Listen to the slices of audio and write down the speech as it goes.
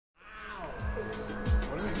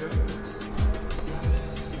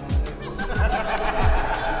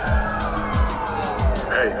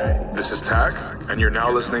Hey, this is Tag, and you're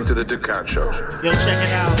now listening to The Dukan Show. Yo, check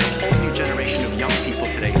it out. A whole new generation of young people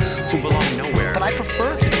today who belong nowhere. But I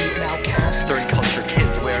prefer to be an outcast. Third culture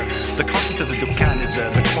kids where the concept of the Dukan is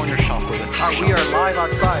the corner shop or the top shop. We are live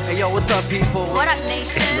outside. Hey, yo, what's up, people? What up,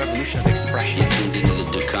 nation? It's a revolution of expression. You're tuned into The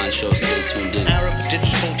Dukan Show. Stay tuned in. Arab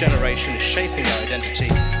digital generation is shaping their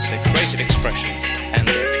identity, their creative expression, and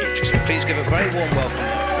their future. So please give a very warm welcome.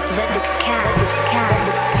 The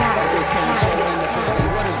Dukan.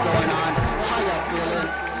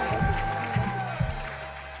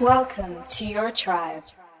 Welcome to your tribe.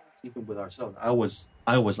 Even with ourselves, I was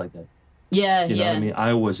like that. Yeah, you know yeah. what I mean?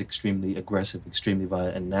 I was extremely aggressive, extremely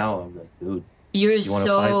violent, and now I'm like, dude, You're you want to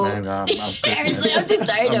so. fight, man? I'm good, Aaron's man. like, I'm too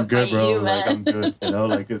tired I'm of good, fighting bro. you, Like, man. I'm good. You know,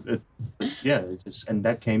 like it just, and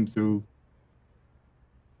that came through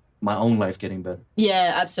my own life getting better.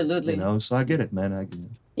 Yeah, absolutely. You know, so I get it, man. I get it.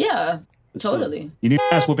 Yeah, But totally. still, you need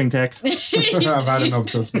ass whooping, Tech. I've had enough,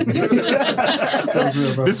 trust me.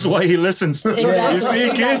 This is why he listens. Exactly, You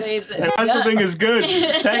see, kids? exactly. And ass whooping is good.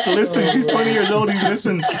 Tech listens. He's 20 years old. He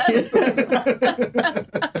listens.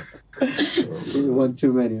 One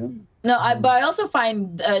too many, huh? No, but I also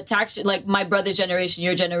find like my brother's generation,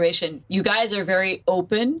 your generation, you guys are very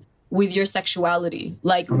open with your sexuality,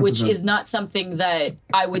 like 100%. which is not something that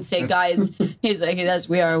I would say, guys. He's like, yes,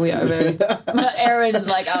 we are very. Aaron is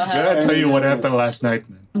like, oh, hell. I'll tell you what happened last night,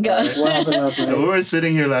 man. Go. What happened last night? So we were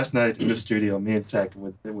sitting here last night in the studio, me and Tech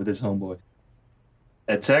with his homeboy.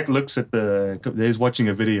 And Tech looks at he's watching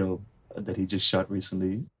a video that he just shot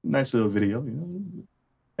recently. Nice little video, you know.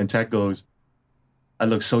 And Tech goes, I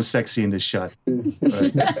look so sexy in this shot.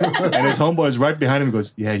 Right? And his homeboy is right behind him and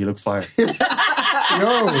goes, yeah, you look fire.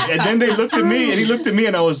 Yo, And then they looked at me, and he looked at me,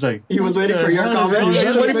 and I was like, He was waiting for your He comment.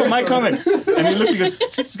 was waiting for my comment. And he looked, he goes,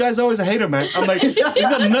 this guy's always a hater, man. I'm like, it's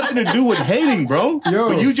got nothing to do with hating, bro. yo.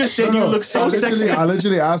 But you just said No, you no. look so sexy. I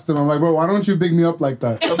literally asked him, I'm like, bro, why don't you big me up like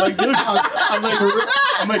that? I'm like, dude,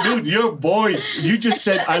 I'm like, dude, your boy, you just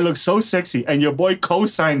said I look so sexy, and your boy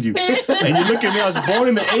co-signed you. And you look at me, I was born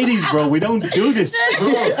in the 80s, bro. We don't do this.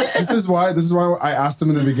 Bro, this is why I asked him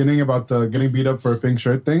in the beginning about the getting beat up for a pink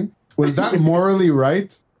shirt thing. Was that morally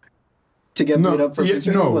right? To get beat up for pictures?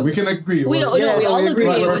 No, we can agree. We all agree.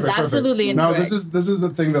 It was absolutely Now incorrect. this is the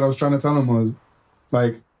thing that I was trying to tell him was,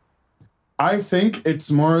 like, I think it's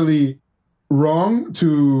morally wrong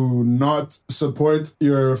to not support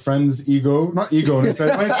your friend's ego. Not ego. It's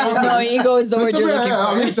like, No, ego is the word you're looking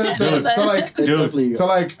I mean, to like, Dude, to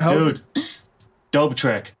like help. dude, dope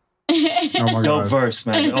track. Oh my Dope god. verse,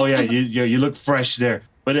 man. Oh yeah, you look fresh there.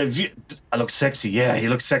 But if I look sexy, yeah, you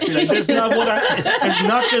look sexy. Like that's not it's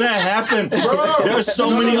not gonna happen. There are so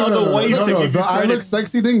many other ways to give you the I credit. look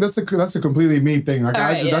sexy thing. That's a completely me thing. Like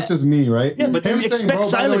Alright, that's just me, right? Yeah, but him then saying, expect bro, by the way,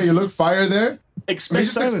 silence. you look fire there. Let me Expect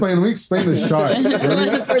just silence. explain. Let me explain the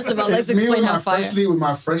shot. First of all, let's It's me explain with how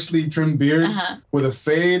my fire. freshly trimmed beard, with a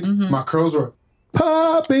fade. Mm-hmm. My curls were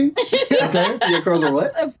popping. Okay, Your curls are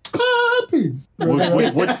what? popping.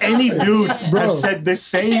 Would any dude Bro. have said the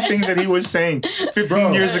same things that he was saying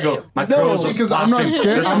 15 years ago? My No, curls was because I'm not popping.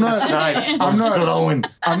 scared. This I'm on the not- side. I I'm was not- glowing.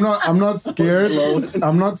 I'm not scared.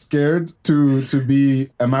 I'm not scared to be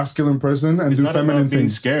a masculine person and It's do not feminine about being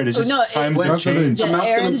things. scared. It's just No, times Wait, have that's what it is. changed. Yeah, A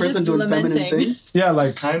masculine Aaron's person just doing feminine lamenting. things? Yeah,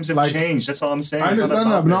 like Times have like, changed. That's all I'm saying. I It's not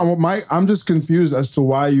understand that, about but it. I'm just confused as to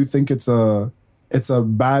why you think it's a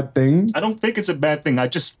bad thing. I don't think it's a bad thing. I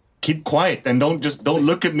just keep quiet and don't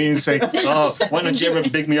look at me and say, "Oh, why don't you ever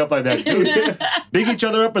big me up like that?" Dude, big each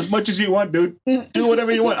other up as much as you want, dude. Do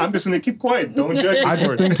whatever you want. I'm just gonna keep quiet. Don't judge me I for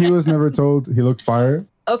just it. think he was never told he looked fire.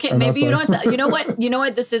 Okay, And maybe you that's don't. why- You know what? You know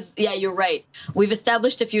what? This is. Yeah, you're right. We've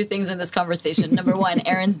established a few things in this conversation. Number one,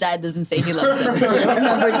 Aaron's dad doesn't say he loves him.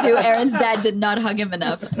 Number two, Aaron's dad did not hug him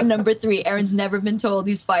enough. Number three, Aaron's never been told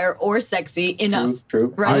he's fire or sexy enough.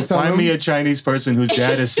 True. Right? tell Find him- me a Chinese person whose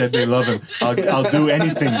dad has said they love him. I'll do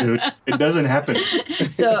anything, dude. It doesn't happen.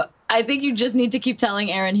 So I think you just need to keep telling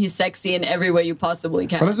Aaron he's sexy in every way you possibly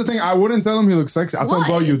But can. that's the thing. I wouldn't tell him he looks sexy. I tell him,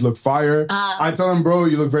 bro, Why? you'd look fire. I tell him, bro,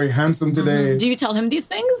 you look very handsome today. Do you tell him these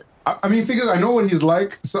things? I mean, think is, I know what he's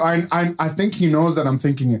like, so I think he knows that I'm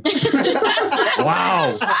thinking it.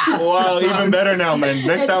 Wow. Wow, even better now, man.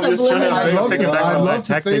 Next It's time, just chill subliminal. out. I'd love Take it to, back I'd on love that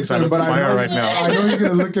to tech say things. I to him, look but fire right now. I know he's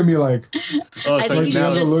gonna look at me like, Oh, I it's think like you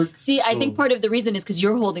now. should just look- see. I think part of the reason is because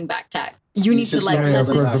you're holding back tack. You need to should- like. yeah, let of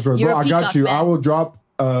course, this- of course. You're Bro, a I got peacock, you. man. I will drop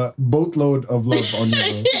a boatload of love on you, bro.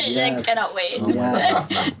 I Yes. cannot wait. Yeah.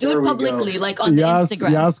 Do There it we publicly, go. like on the Yes,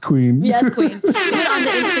 Instagram. yes, queen. Yes, queen. Do it on the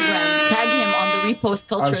Instagram. Tag him on the repost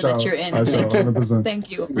culture that you're in. I shall, 100%.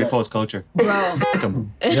 Thank you. Repost culture. Bro.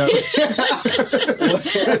 Yeah.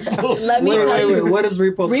 Let me tell you. What is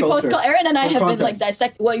repost culture? Aaron and I For have been context. like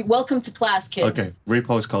dissecting. Well, welcome to class, kids. Okay,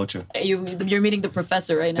 repost culture. You're meeting the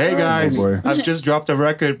professor right now. Hey guys, Oh, boy. I've just dropped a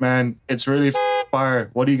record, man. It's really fire.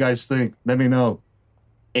 What do you guys think? Let me know.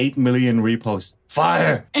 8 million reposts.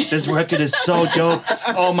 Fire! This record is so dope.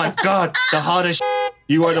 Oh my god, the hottest.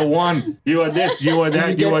 You are the one. You are this. You are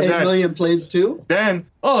that. You You are get 8 that. million plays too? Then,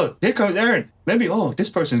 oh, here comes Aaron. Maybe, this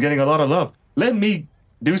person's getting a lot of love. Let me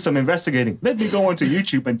do some investigating. Let me go onto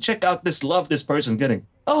YouTube and check out this love this person's getting.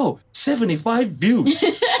 Oh, 75 views.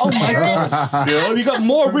 Oh my god. You got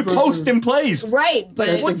more reposts than plays. Right, but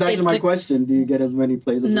That's exactly it's my the- question. Do you get as many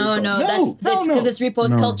plays as No, reposts? no, No, that's no. because it's repost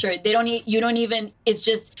No. culture. You don't even. It's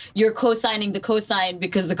just you're co-signing the cosign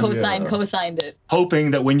because the cosign Yeah. co-signed it.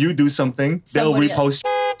 Hoping that when you do something, they'll Somebody repost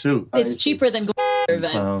too. I It's see. cheaper than going to an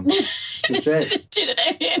event. Touche. Do you know what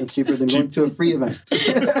I mean? It's cheaper than going to a free event.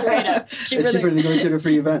 Straight up, it's It's cheaper cheaper than going to the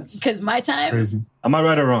free events. because my time. Crazy. Am I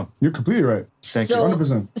right or wrong? You're completely right. Thank So- you.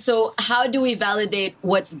 100%. So how do we validate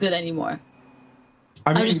what's good anymore?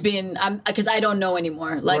 I mean, I'm just being. because I don't know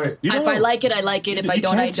anymore. Like Right. You if know, I like it, I like it. If I you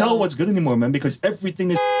don't, can't I tell don't. what's good anymore, man, because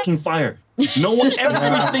everything is fucking fire. No one,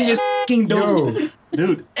 everything is fucking dope. Yo.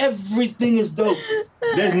 Dude, everything is dope.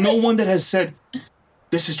 There's no one that has said,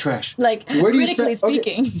 this is trash. Like Where do you critically set, okay,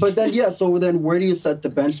 speaking. but then so then where do you set the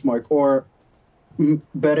benchmark, or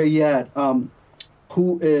better yet,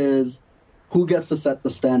 who gets to set the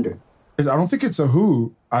standard? I don't think it's a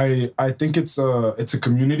who. I think it's a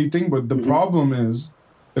community thing, but the problem is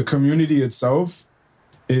the community itself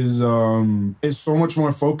is so much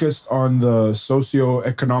more focused on the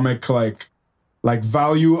socio-economic like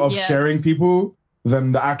value of Yeah. sharing people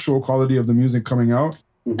than the actual quality of the music coming out.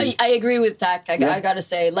 I agree with Tak. Yeah. I gotta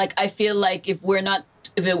say, like, I feel like if we're not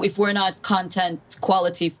content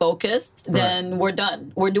quality focused, then we're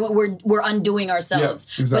done. We're undoing ourselves.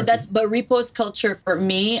 Yeah, exactly. But repost culture for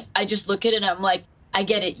me, I just look at it and I'm like, I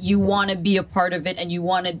get it. You want to be a part of it, and you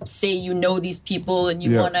want to say you know these people, and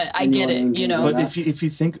you Yeah. want to. I And you get wanna it. engage You know. with But if you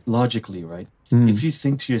think logically, right? Mm. If you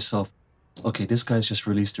think to yourself, okay, this guy's just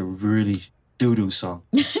released a really doo-doo song,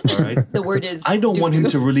 all right? The word is. I don't want him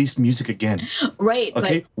doo-doo. to release music again, Right.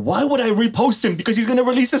 okay? Why would I repost him? Because he's going to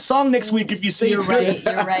release a song next week if you But say you're it's right.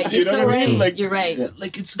 good. You're right. You You're know so what I right. mean? Like- you're right.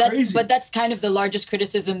 Like, it's That's crazy. but that's kind of the largest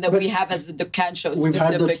criticism that we have as the Dukan show. We've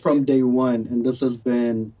had this from specifically. day one, and this has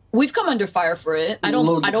been We've come under fire for it. I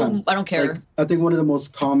loads of times. don't care. Like, I think one of the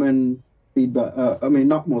most common feedback,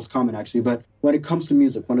 not most common actually, but when it comes to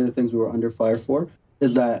music, one of the things we were under fire for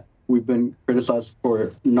is that we've been criticized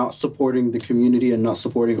for not supporting the community and not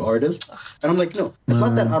supporting artists. And I'm like, no, it's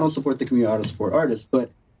not that I don't support the community, I don't support artists, but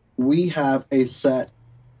we have a set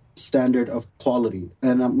standard of quality.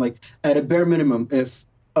 And I'm like, at a bare minimum, if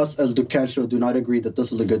us as Dukan Show do not agree that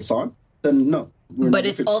this is a good song, then no. we're But not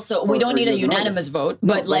it's good. also we Or- don't or need a you as an unanimous artist. vote.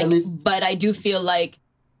 No, But but at like, least- but I do feel like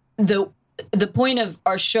the point of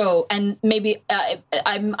our show, and maybe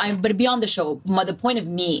but beyond the show, the point of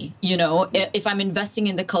me, if I'm investing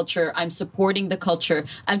in the culture, I'm supporting the culture,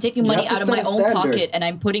 I'm taking money have to out of set my a own standard. pocket and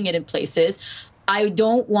I'm putting it in places. I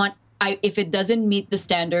don't want. If it doesn't meet the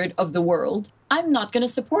standard of the world, I'm not going to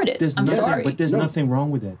support it. There's I'm nothing, sorry. but there's No. nothing wrong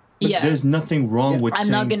with it. But Yeah. there's nothing wrong with I'm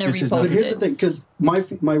saying not gonna this is repost not But here's it. the thing, because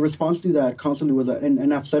my response to that constantly was that,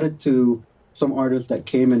 and I've said it to some artists that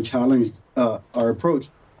came and challenged our approach,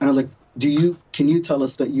 and I was like, can you tell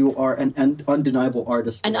us that you are an undeniable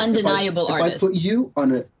artist? An Like, undeniable if artist. I put you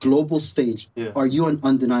on a global stage, Yeah. are you an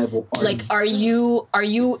undeniable artist? Like, are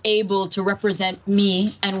you able to represent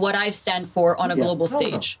me and what I stand for on a Yeah. global No, no.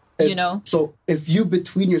 stage? If- So if you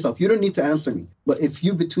between yourself, you don't need to answer me, but if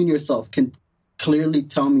you between yourself can clearly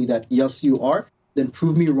tell me that yes, you are, then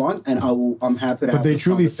prove me wrong, and I'm happy to But have they this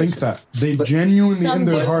truly think conversation. that. They But genuinely some in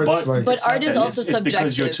their do. hearts But, like But it's not art is that. also It's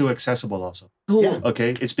because you're subjective. too accessible also. Who? Yeah.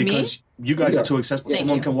 Okay, it's because you guys Yeah. are too accessible. Thank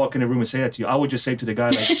Someone you. can walk in a room and say that to you. I would just say to the guy,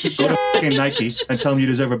 like, go to fucking Nike and tell him you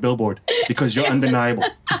deserve a billboard because you're undeniable.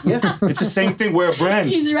 Yeah. It's the same thing. We're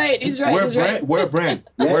brands. He's right. He's right. We're a He's brand. right. We're a brand.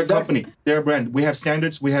 Yeah, We're exactly. a company. They're a brand. We have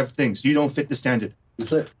standards. We have things. You don't fit the standard.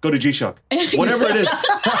 That's it. Go to G-Shock. Whatever it is.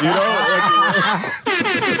 You know?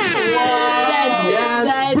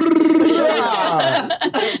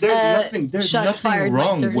 Dead. There's shots nothing fired,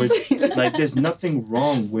 wrong Mysters. with there's nothing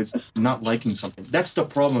wrong with not liking something. That's the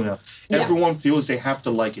problem now. Yeah. Everyone feels they have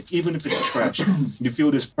to like it, even if it's trash. You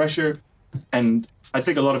feel this pressure, and I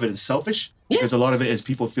think a lot of it is selfish. Yeah. Because a lot of it is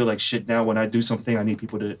people feel like shit now when I do something, I need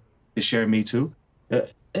people to share me too.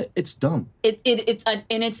 It's dumb.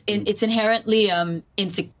 It's inherently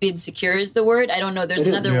insecure is the word. I don't know. There's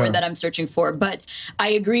another word that I'm searching for, but I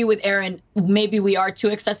agree with Aaron. Maybe we are too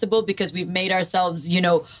accessible because we've made ourselves,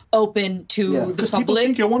 open to the Because people public.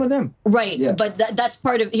 think you're one of them. Right, Yeah. but that's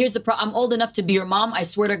part of. Here's the problem. I'm old enough to be your mom. I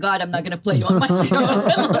swear to God, I'm not going to play you on my show.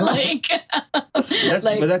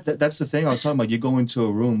 That's the thing I was talking about. You go into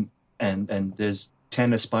a room and there's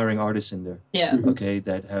 10 aspiring artists in there. Yeah. Okay,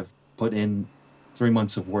 that have put in 3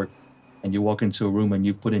 months of work, and you walk into a room and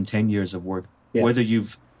you've put in 10 years of work, whether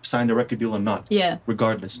you've signed a record deal or not. Yeah.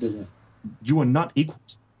 Regardless, you are not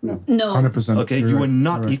equals. No. 100%. Okay, you are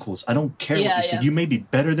not equals. I don't care what you say. You may be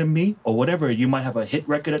better than me or whatever. You might have a hit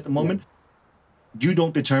record at the moment. You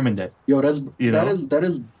don't determine that. Yo, that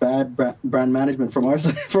is bad brand management from our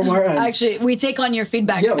side, from our end. Actually, we take on your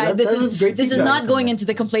feedback. Yo, that is great This is feedback. not going into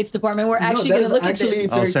the complaints department. We're actually going to look at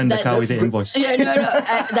this. I'll send the Kawi the invoice. Yeah, no.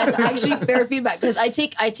 That's actually fair feedback because I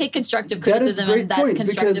take constructive criticism, and that's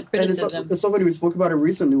constructive criticism. It's somebody we spoke about it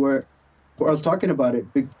recently where I was talking about it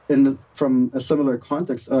from a similar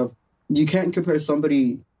context of you can't compare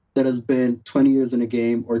somebody that has been 20 years in a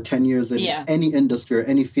game or 10 years in any industry or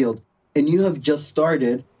any field, and you have just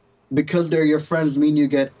started. Because they're your friends, mean you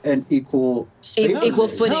get an equal space, equal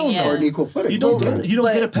footing, or an equal footing. You don't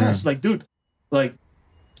get a pass. Like, dude, like,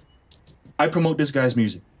 I promote this guy's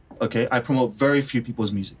music. Okay, I promote very few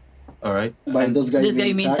people's music. All right. By this guy,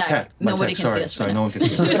 you mean Tag. Nobody can see us. Sorry, no one can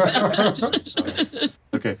see us. Sorry.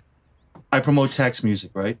 Okay, I promote Tag's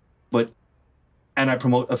music, right? And I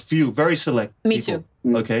promote a few very select. Me people,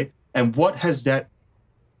 too. Okay, and what has that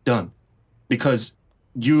done? Because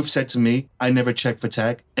you've said to me, I never checked for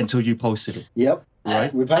Tag until you posted it. Yep.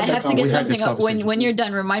 Right? We've had I that have to get conversation. something up. When you're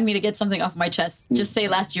done, remind me to get something off my chest. Just say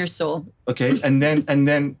last year's soul. Okay. And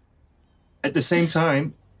then at the same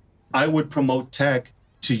time, I would promote Tag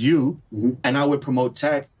to you, and I would promote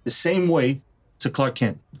Tag the same way to Clark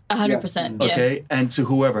Kent. 100%. Okay. And to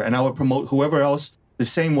whoever. And I would promote whoever else the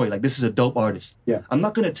same way. Like, this is a dope artist. Yeah. I'm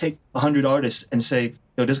not gonna take 100 artists and say,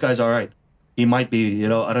 yo, this guy's all right. He might be,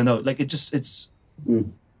 I don't know. Like, it's Is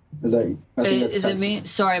it me?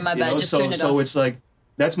 Sorry, my bad. Just turn it off. So it's like,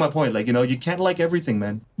 that's my point. Like, you can't like everything,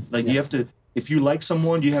 man. Like, you have to, if you like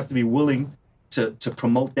someone, you have to be willing to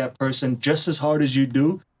promote that person just as hard as you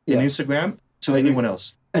do in Instagram to anyone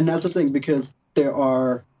else. And that's the thing, because there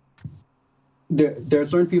are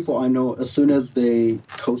certain people I know, as soon as they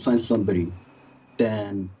co-sign somebody,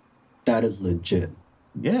 then that is legit.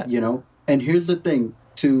 Yeah. And here's the thing,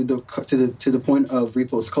 to the point of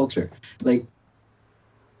repost culture. Like,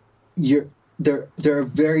 there are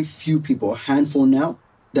very few people, a handful now,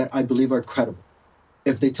 that I believe are credible.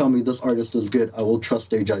 If they tell me this artist is good, I will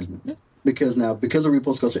trust their judgment. Because of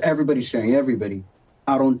repost culture, everybody's sharing everybody.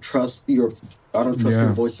 I don't trust your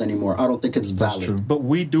voice anymore. I don't think it's valid. That's true. But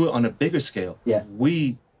we do it on a bigger scale. Yeah.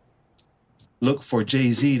 We look for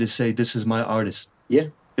Jay-Z to say, this is my artist. Yeah.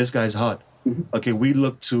 This guy's hot. Mm-hmm. Okay, we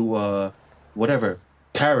look to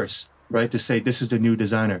Paris, right, to say this is the new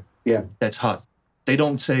designer. Yeah. That's hot. They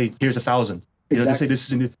don't say, here's 1,000. They say this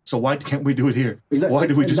is a new. So why can't we do it here? Exactly. Why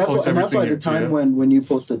do we just post everything? And that's why here, the time when you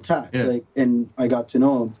posted Tag, Yeah. and I got to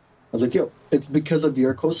know him, I was like, yo, it's because of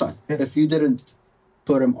your cosign. Yeah. If you didn't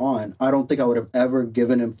put him on, I don't think I would have ever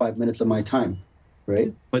given him 5 minutes of my time,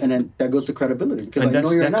 right? And then that goes to credibility, because I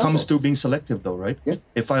know you're an that comes asshole. through being selective, though, right? Yeah.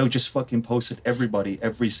 If I would just fucking posted everybody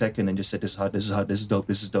every second and just said, this is hot, this is hot, this is dope,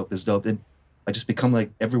 this is dope, this is dope, then I just become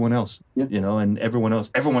like everyone else, and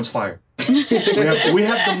everyone's fire. we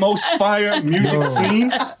have the most fire music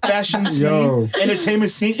scene, fashion scene,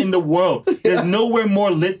 entertainment scene in the world. There's nowhere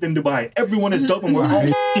more lit than Dubai. Everyone is dope and we're all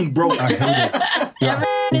fucking broke. I hate it.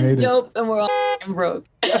 Everyone is dope and we're all fucking broke.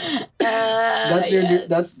 That's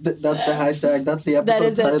the hashtag. That's the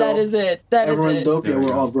episode title. That is it. Everyone's dope, yet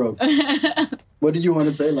we're all broke. What did you want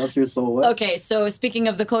to say? Last year's soul what? Okay, so speaking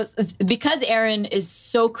of the coast, because Aaron is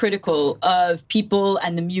so critical of people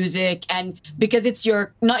and the music, and because it's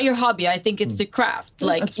not your hobby, I think it's the craft.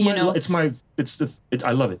 Like, I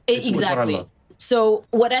love it. It's exactly. what I love. So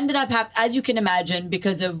what ended up happening, as you can imagine,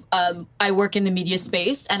 because of I work in the media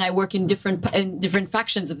space and I work in different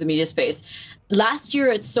factions of the media space. Last year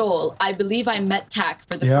at Seoul, I believe I met Tak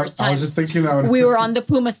for the first time. I was just thinking that. We were on the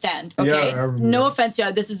Puma stand. Okay, Yeah, no offense,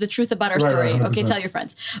 y'all. This is the truth about our story. Right, okay, tell your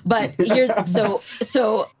friends. But here's so.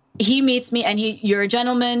 He meets me and you're a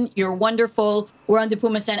gentleman, you're wonderful. We're on the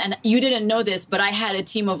Puma stand, and you didn't know this, but I had a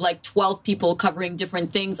team of like 12 people covering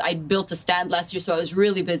different things. I built a stand last year, so I was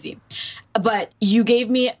really busy. But you gave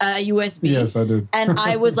me a USB. Yes, I did. And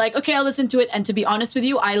I was like, okay, I'll listen to it. And to be honest with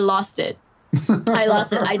you, I lost it.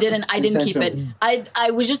 I didn't keep it.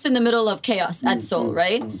 I was just in the middle of chaos at Seoul,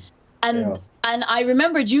 right? And I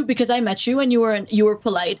remembered you because I met you and you were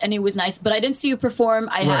polite and it was nice, but I didn't see you perform.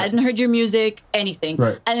 I hadn't heard your music, anything.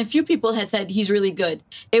 Right. And a few people had said he's really good.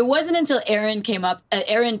 It wasn't until Aaron came up,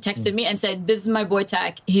 Aaron texted me and said, "This is my boy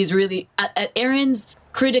Tak. He's really Aaron's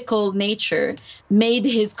critical nature made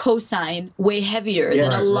his cosign way heavier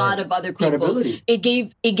than a lot of other people's. It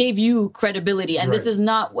gave you credibility, and this is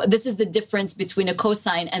the difference between a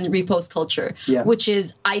cosign and repost culture, which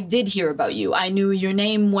is I did hear about you. I knew your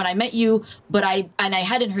name when I met you, but I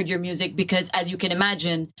hadn't heard your music because, as you can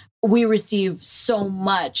imagine, we receive so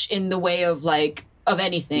much in the way of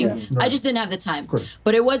anything. I just didn't have the time.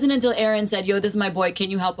 But it wasn't until Aaron said, "Yo, this is my boy. Can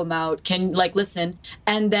you help him out? Can listen?"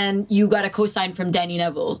 And then you got a cosign from Danny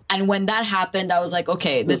Neville. And when that happened, I was like,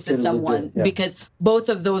 okay, this is someone because both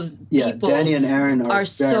of those people, Danny and Aaron are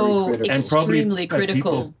so critical. extremely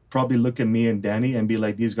critical. People probably look at me and Danny and be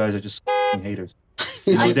like, "These guys are just haters."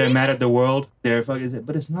 They're mad at the world. They're fucking,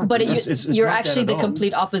 but it's not. But it's you're not actually the all.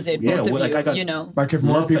 complete opposite. Yeah, both of like you, I got, like if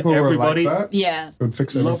more people were like that, it would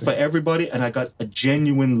fix everything. Love for everybody, and I got a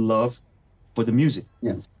genuine love for the music.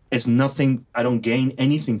 Yeah, it's nothing. I don't gain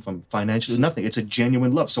anything from financially. Nothing. It's a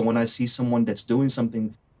genuine love. So when I see someone that's doing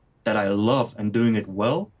something that I love and doing it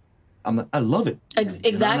well, I love it.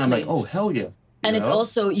 Exactly. And I'm like, oh hell yeah. And it's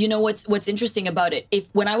also, what's interesting about it.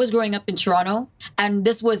 When I was growing up in Toronto, and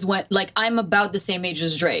this was when, I'm about the same age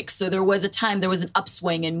as Drake. So there was a time, there was an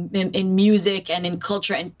upswing in music and in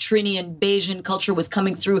culture, and Trini and Bayesian culture was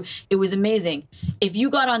coming through. It was amazing. If you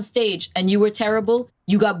got on stage and you were terrible,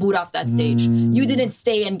 you got booed off that stage. You didn't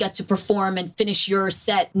stay and get to perform and finish your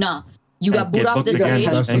set. Nah. You got booed off the stage.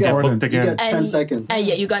 You got booked again. You got 10 seconds. And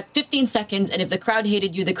you got 15 seconds. And if the crowd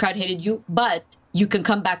hated you, the crowd hated you. But you can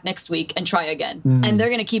come back next week and try again. And they're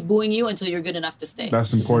going to keep booing you until you're good enough to stay.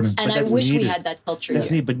 That's important. And I wish we had that culture.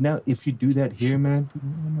 That's neat. But now, if you do that here, man, people,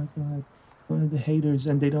 oh my God, one of the haters,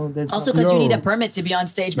 and they don't. That's also because you need a permit to be on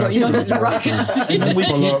stage, bro. You don't just rock. We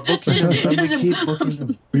keep booking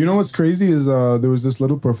them. You know what's crazy is there was this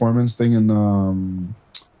little performance thing in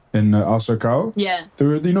Al Sarkao. Yeah. There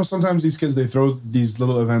were, sometimes these kids, they throw these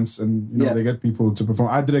little events and, they get people to perform.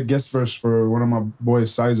 I did a guest verse for one of my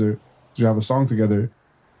boys, Sizer. We have a song together.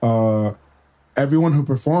 Everyone who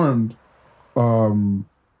performed, 2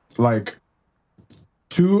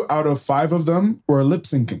 out of 5 of them were lip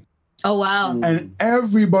syncing. Oh, wow. And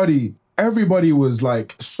everybody was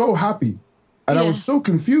so happy. And I was so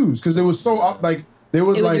confused because it was so up, they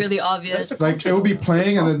would it was really obvious. It would be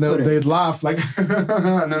playing and then they'd laugh and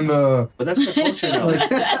then But that's the culture now.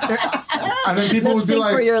 And then people would be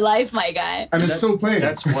like, for your life, my guy. And it's still playing.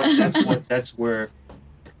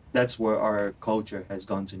 That's where our culture has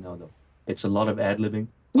gone to now, though. It's a lot of ad-libbing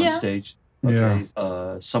on stage. Okay?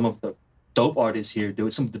 Yeah. Some of the dope artists here do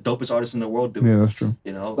it. Some of the dopest artists in the world do it. Yeah, that's true.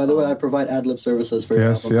 By the way, I provide ad-lib services for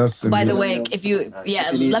your album. Yes. By the way, if you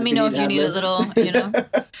let me know if you need a little,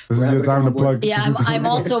 This is your time to plug. Yeah, I'm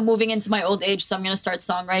also moving into my old age, so I'm gonna start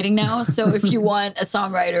songwriting now. So if you want a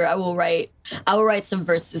songwriter, I will write some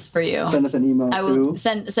verses for you. Send us an email. I will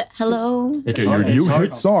send hello. It's your new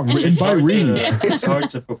hit song written by Reed. It's hard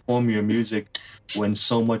to perform your music when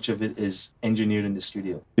so much of it is engineered in the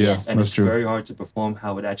studio. Yes. And that's it's true. very hard to perform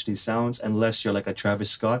how it actually sounds unless you're like a Travis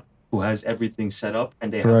Scott who has everything set up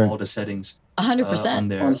and they have all the settings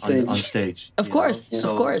 100% on stage. Of course.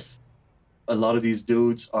 Of course. A lot of these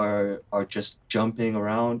dudes are just jumping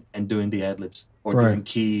around and doing the ad-libs or doing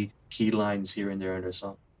key lines here and there in their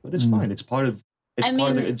song. But it's fine. It's part of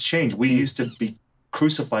it's change. We used to be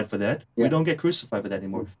crucified for that. We don't get crucified for that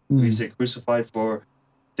anymore. We used to get crucified for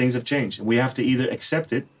things have changed. And we have to either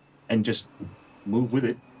accept it and just move with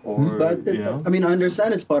it or I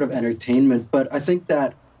understand it's part of entertainment, but I think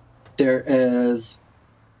that there's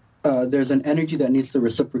an energy that needs to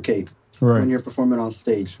reciprocate when you're performing on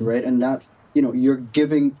stage, right? And that's, you're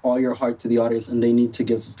giving all your heart to the audience and they need to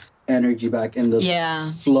give energy back in the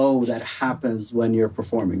flow that happens when you're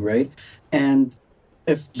performing, right? And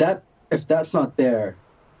if that's not there,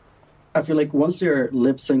 I feel like once you're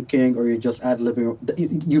lip syncing or you're just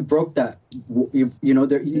ad-libbing, you broke that.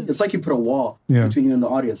 It's like you put a wall between you and the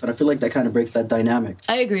audience, and I feel like that kind of breaks that dynamic.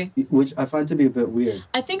 I agree. Which I find to be a bit weird.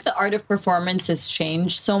 I think the art of performance has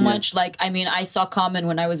changed so much. I saw Common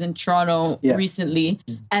when I was in Toronto recently,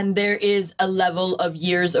 and there is a level of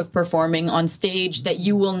years of performing on stage that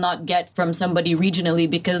you will not get from somebody regionally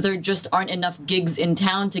because there just aren't enough gigs in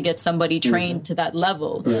town to get somebody trained to that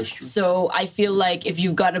level. So I feel like if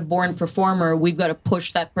you've got a born performer, we've got to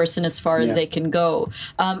push that person as far as they can go.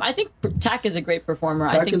 I think Tak is a great performer.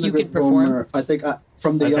 I think you can perform. I think I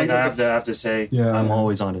have to say, I'm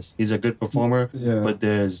always honest. He's a good performer, but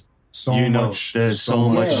there's so you know, much. there's so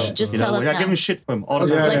much. Yeah. Just You tell know, us we're not now. giving shit for him all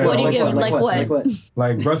the Yeah, time. Like, what do you give him? Like what?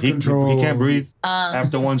 Like breath He control. can't breathe.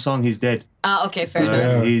 After one song, he's dead. Okay, fair enough.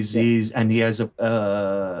 Yeah. He's and he has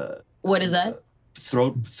a What is that?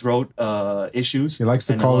 throat issues. He likes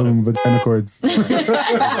to and a call lot them vagina cords. like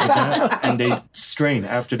that, and they strain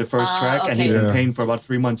after the first track, and okay. he's in Yeah. pain for about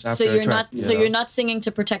 3 months after So you're a track. not. So you're not singing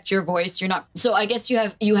to protect your voice. You're not. So I guess you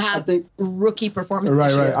have I think rookie performance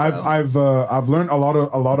Right. issues. I've learned a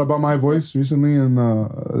lot about my voice recently, and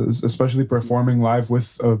especially performing live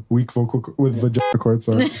with a weak with vagina cords.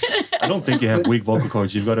 Sorry. I don't think you have weak vocal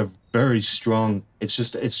cords. You've got a very strong. It's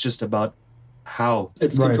just about how.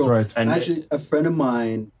 it's Right, control. right. And- Actually, a friend of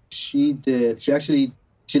mine, she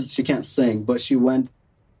can't sing, but she went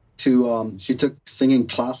to she took singing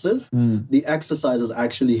classes. The exercises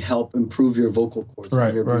actually help improve your vocal cords Right,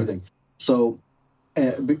 and your right. breathing. So,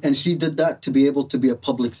 and she did that to be able to be a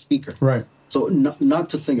public speaker. Right. So not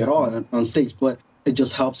to sing at all on stage, but it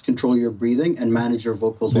just helps control your breathing and manage your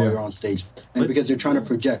vocals while Yeah. you're on stage. And because you're trying to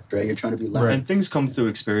project, right? You're trying to be loud. And things come through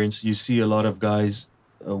experience. You see a lot of guys,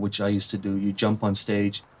 which I used to do. You jump on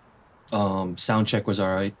stage. Sound check was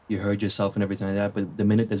all right. You heard yourself and everything like that. But the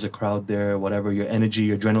minute there's a crowd there, whatever, your energy,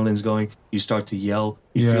 your adrenaline's going, you start to yell.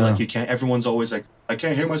 You feel Yeah. like you can't. Everyone's always like, I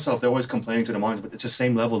can't hear myself. They're always complaining to the monitor, but it's the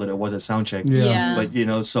same level that it was at sound check. Yeah. But you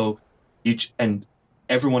know, so and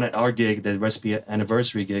everyone at our gig, the Recipe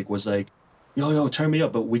anniversary gig, was like, yo, turn me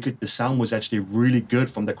up. But the sound was actually really good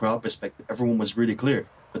from the crowd perspective. Everyone was really clear.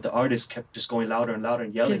 But the artists kept just going louder and louder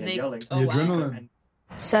and yelling and yelling. Oh, wow. The adrenaline.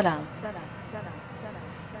 Salam.